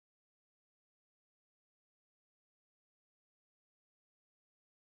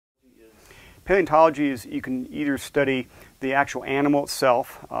Paleontology is you can either study the actual animal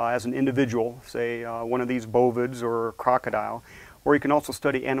itself as an individual, say one of these bovids or a crocodile, or you can also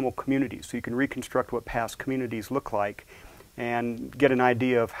study animal communities. So you can reconstruct what past communities look like and get an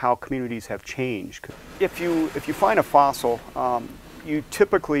idea of how communities have changed. If you find a fossil, you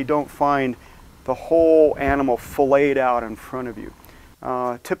typically don't find the whole animal filleted out in front of you.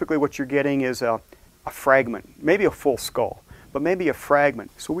 Typically what you're getting is a fragment, maybe a full skull, but maybe a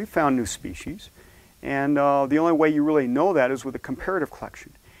fragment. So we found new species, and the only way you really know that is with a comparative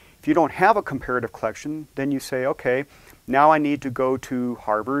collection. If you don't have a comparative collection, then you say, okay, now I need to go to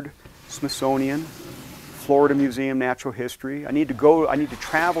Harvard, Smithsonian, Florida Museum of Natural History. I need to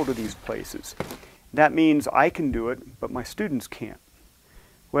travel to these places. That means I can do it, but my students can't.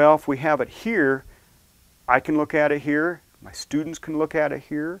 Well, if we have it here, I can look at it here, my students can look at it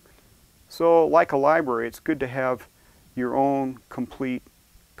here. So like a library, it's good to have your own complete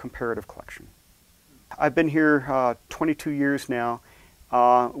comparative collection. I've been here 22 years now.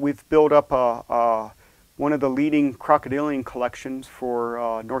 We've built up one of the leading crocodilian collections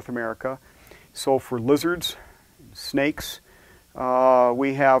for North America. So for lizards, snakes,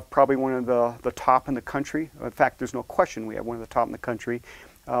 we have probably one of the top in the country. In fact, there's no question we have one of the top in the country.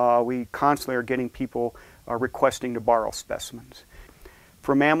 We constantly are getting people requesting to borrow specimens.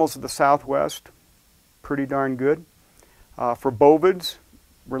 For mammals of the Southwest, pretty darn good. For bovids,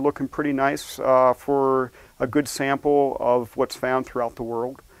 we're looking pretty nice for a good sample of what's found throughout the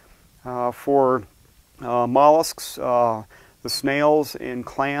world. For mollusks, the snails and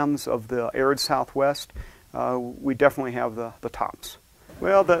clams of the arid Southwest, we definitely have the tops.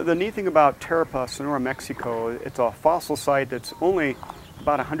 Well, the neat thing about Terapa Mexico, it's a fossil site that's only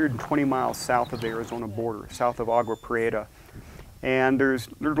about 120 miles south of the Arizona border, south of Agua Prieta. And there's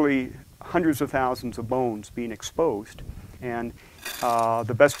literally hundreds of thousands of bones being exposed. And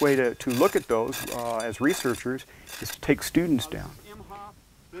the best way to look at those as researchers is to take students down.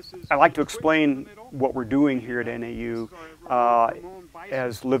 I like to explain what we're doing here at NAU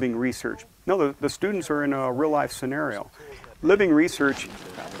as living research. No, the students are in a real-life scenario. Living research,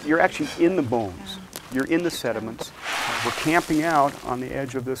 you're actually in the bones. You're in the sediments. We're camping out on the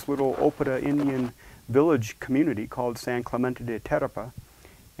edge of this little Opata Indian village community called San Clemente de Terapa.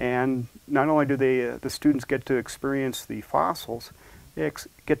 And not only do the students get to experience the fossils, they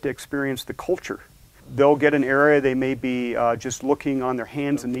get to experience the culture. They'll get an area, they may be just looking on their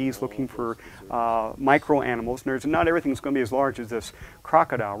hands and knees looking for micro animals. And not everything's going to be as large as this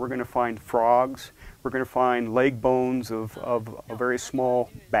crocodile. We're going to find frogs, we're going to find leg bones of very small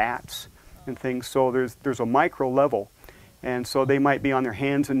bats and things. So there's a micro level. And so they might be on their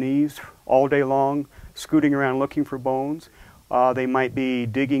hands and knees all day long, scooting around looking for bones. They might be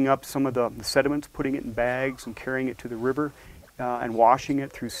digging up some of the sediments, putting it in bags and carrying it to the river and washing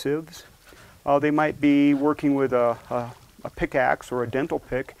it through sieves. They might be working with a pickaxe or a dental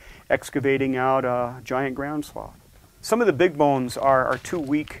pick, excavating out a giant ground sloth. Some of the big bones are too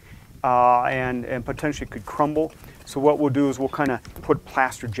weak and potentially could crumble. So what we'll do is we'll kind of put a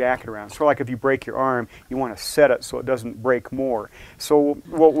plaster jacket around. Sort of like if you break your arm, you want to set it so it doesn't break more. So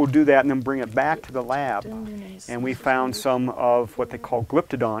we'll do that and then bring it back to the lab. And we found some of what they call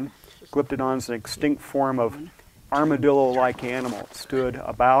Glyptdont. Glyptdont is an extinct form of armadillo-like animal. It stood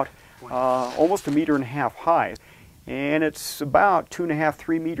about almost 1.5 meters high. And it's about 2.5,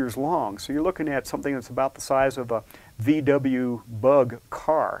 3 meters long. So you're looking at something that's about the size of a VW bug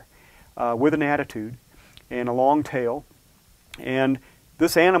car with an attitude and a long tail. And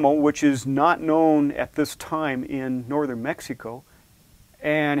this animal, which is not known at this time in northern Mexico,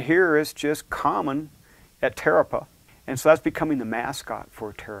 and here is just common at Terapa. And so that's becoming the mascot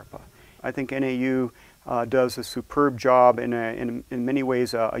for Terapa. I think NAU does a superb job, in many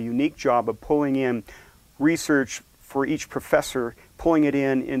ways a unique job of pulling in research for each professor, pulling it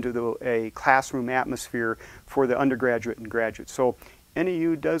into a classroom atmosphere for the undergraduate and graduate. So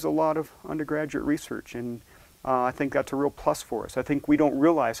NAU does a lot of undergraduate research, and I think that's a real plus for us. I think we don't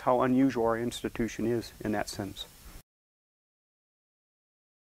realize how unusual our institution is in that sense.